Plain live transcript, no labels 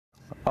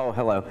Oh,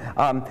 hello.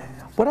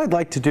 What I'd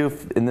like to do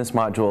in this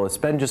module is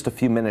spend just a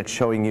few minutes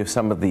showing you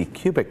some of the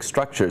cubic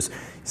structures.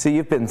 See,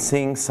 you've been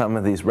seeing some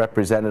of these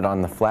represented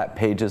on the flat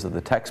pages of the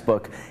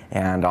textbook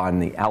and on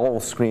the OWL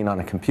screen on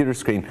a computer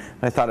screen.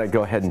 I thought I'd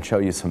go ahead and show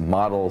you some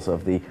models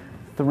of the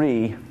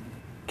three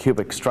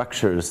cubic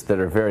structures that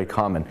are very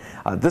common.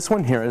 This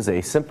one here is a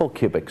simple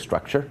cubic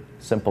structure,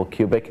 simple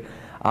cubic.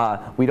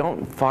 We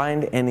don't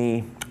find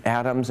any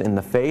atoms in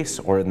the face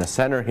or in the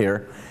center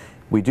here.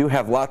 We do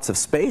have lots of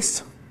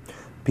space.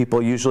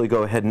 People usually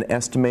go ahead and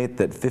estimate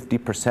that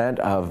 50%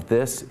 of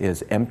this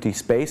is empty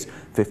space,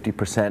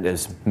 50%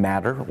 is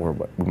matter, or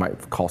what we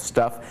might call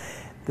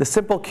stuff. The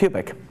simple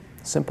cubic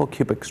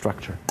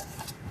structure.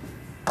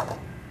 A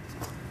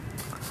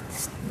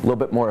little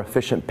bit more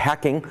efficient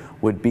packing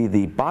would be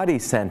the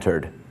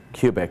body-centered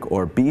cubic,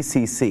 or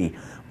BCC.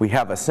 We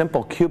have a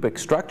simple cubic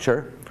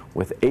structure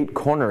with 8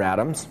 corner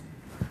atoms,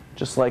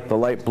 just like the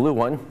light blue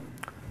one.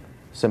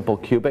 Simple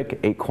cubic,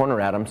 8 corner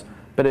atoms.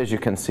 But as you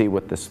can see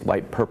with this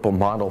light purple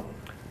model,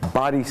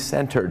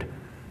 body-centered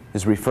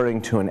is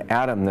referring to an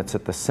atom that's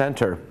at the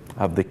center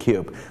of the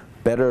cube.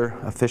 Better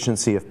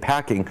efficiency of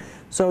packing.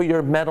 So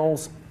your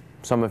metals,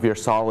 some of your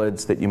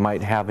solids that you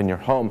might have in your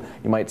home,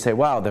 you might say,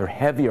 wow, they're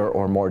heavier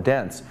or more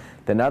dense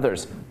than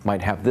others.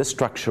 Might have this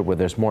structure where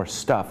there's more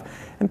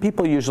stuff. And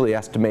people usually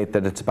estimate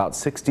that it's about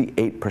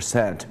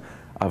 68%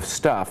 of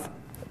stuff,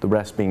 the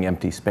rest being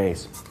empty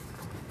space.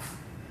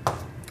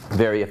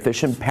 Very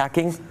efficient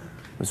packing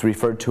is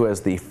referred to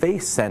as the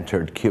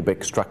face-centered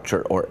cubic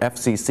structure, or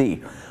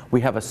FCC.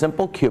 We have a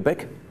simple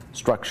cubic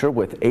structure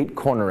with 8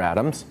 corner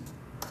atoms.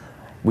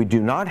 We do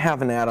not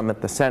have an atom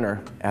at the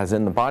center, as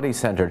in the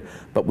body-centered,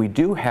 but we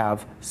do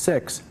have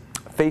 6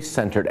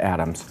 face-centered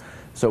atoms.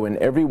 So in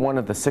every one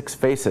of the 6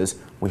 faces,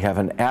 we have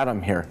an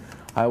atom here.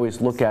 I always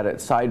look at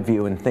it side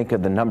view and think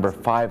of the number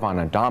 5 on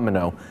a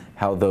domino,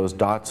 how those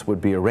dots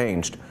would be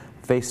arranged,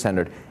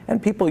 face-centered.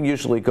 And people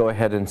usually go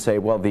ahead and say,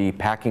 well, the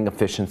packing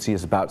efficiency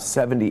is about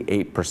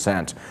 78%.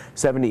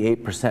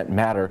 78%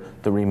 matter,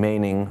 the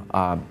remaining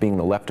being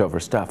the leftover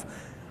stuff.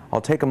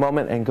 I'll take a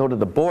moment and go to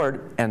the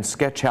board and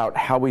sketch out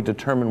how we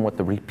determine what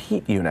the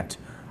repeat unit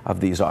of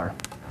these are.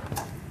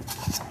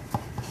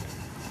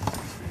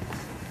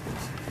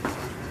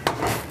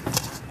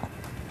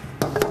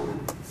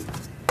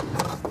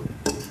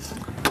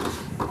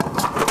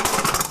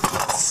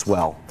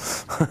 Swell.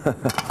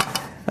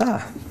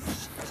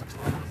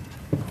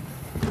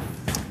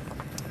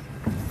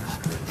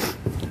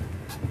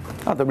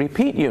 The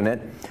repeat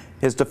unit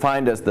is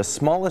defined as the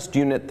smallest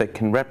unit that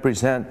can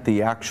represent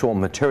the actual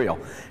material.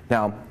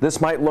 Now,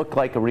 this might look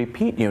like a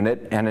repeat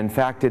unit, and in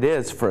fact it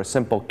is for a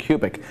simple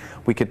cubic.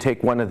 We could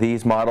take one of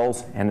these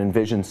models and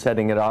envision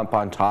setting it up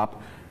on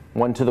top,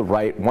 one to the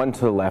right, one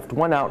to the left,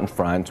 one out in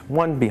front,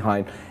 one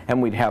behind, and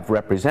we'd have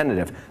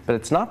representative. But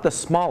it's not the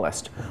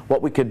smallest.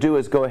 What we could do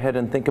is go ahead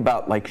and think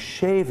about like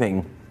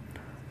shaving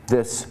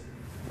this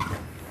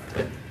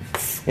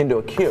into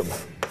a cube.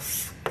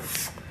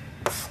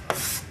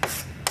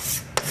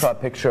 Draw a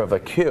picture of a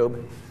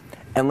cube,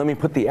 and let me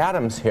put the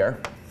atoms here,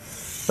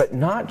 but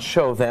not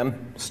show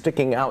them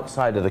sticking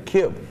outside of the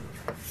cube.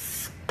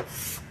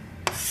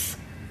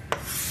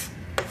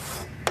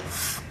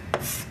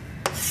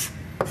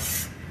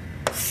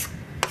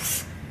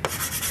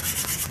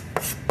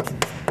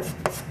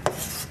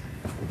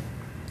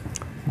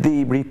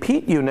 The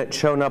repeat unit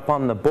shown up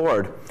on the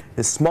board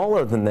is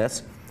smaller than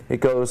this. It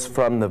goes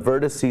from the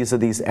vertices of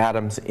these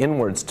atoms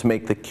inwards to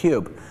make the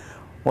cube.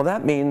 Well,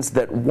 that means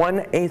that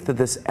 1/8 of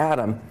this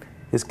atom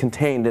is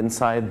contained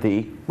inside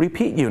the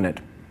repeat unit.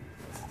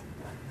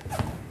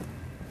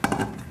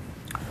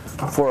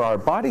 For our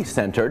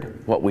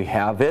body-centered, what we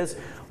have is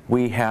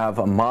we have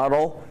a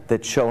model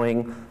that's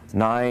showing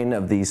 9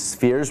 of these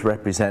spheres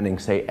representing,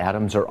 say,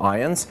 atoms or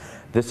ions.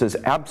 This is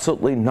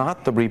absolutely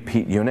not the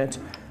repeat unit.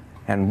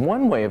 And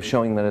one way of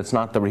showing that it's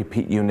not the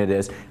repeat unit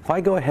is if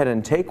I go ahead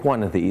and take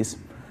one of these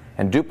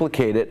and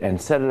duplicate it and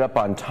set it up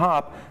on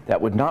top, that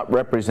would not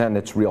represent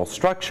its real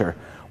structure.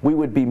 We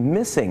would be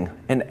missing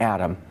an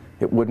atom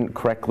it wouldn't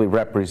correctly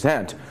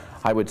represent.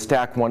 I would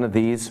stack one of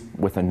these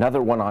with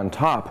another one on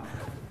top.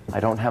 I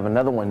don't have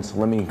another one, so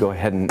let me go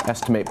ahead and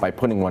estimate by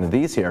putting one of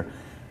these here.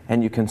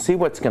 And you can see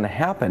what's going to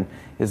happen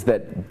is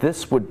that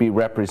this would be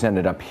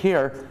represented up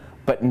here,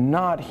 but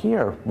not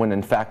here, when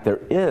in fact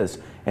there is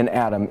an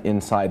atom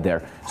inside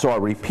there. So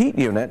our repeat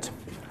unit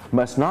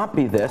must not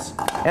be this,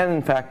 and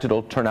in fact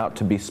it'll turn out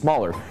to be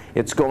smaller.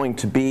 It's going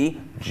to be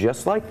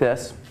just like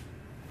this,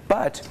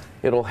 but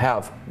it'll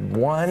have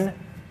one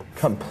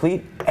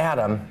complete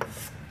atom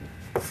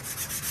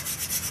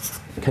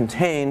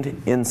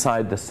contained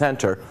inside the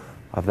center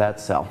of that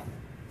cell.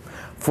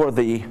 For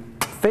the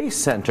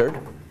face-centered,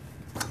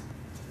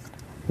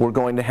 we're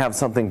going to have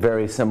something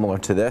very similar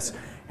to this,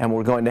 and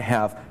we're going to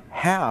have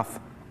half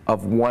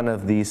of one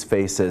of these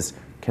faces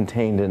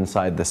contained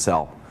inside the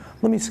cell.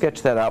 Let me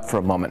sketch that out for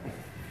a moment.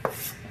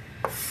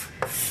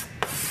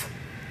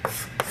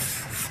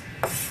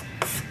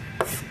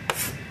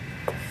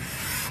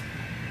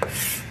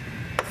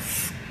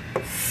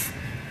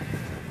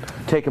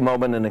 take a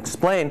moment and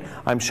explain,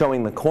 I'm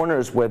showing the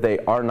corners where they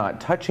are not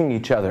touching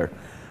each other.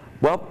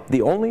 Well,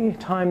 the only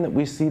time that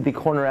we see the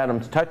corner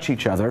atoms touch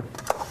each other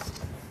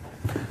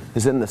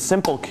is in the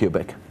simple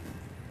cubic.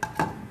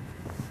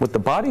 With the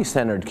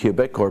body-centered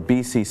cubic, or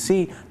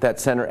BCC, that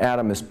center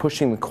atom is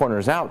pushing the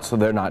corners out so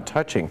they're not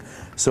touching.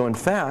 So in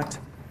fact,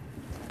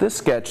 this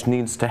sketch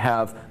needs to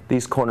have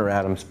these corner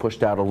atoms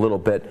pushed out a little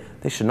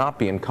bit. They should not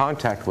be in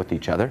contact with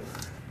each other.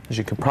 As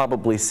you can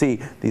probably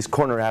see, these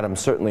corner atoms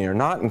certainly are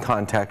not in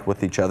contact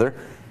with each other,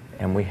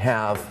 and we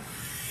have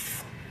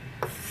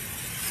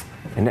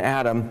an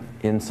atom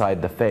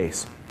inside the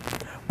face.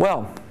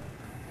 Well,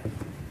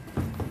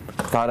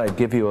 thought I'd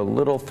give you a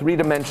little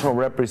three-dimensional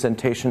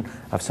representation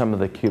of some of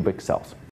the cubic cells.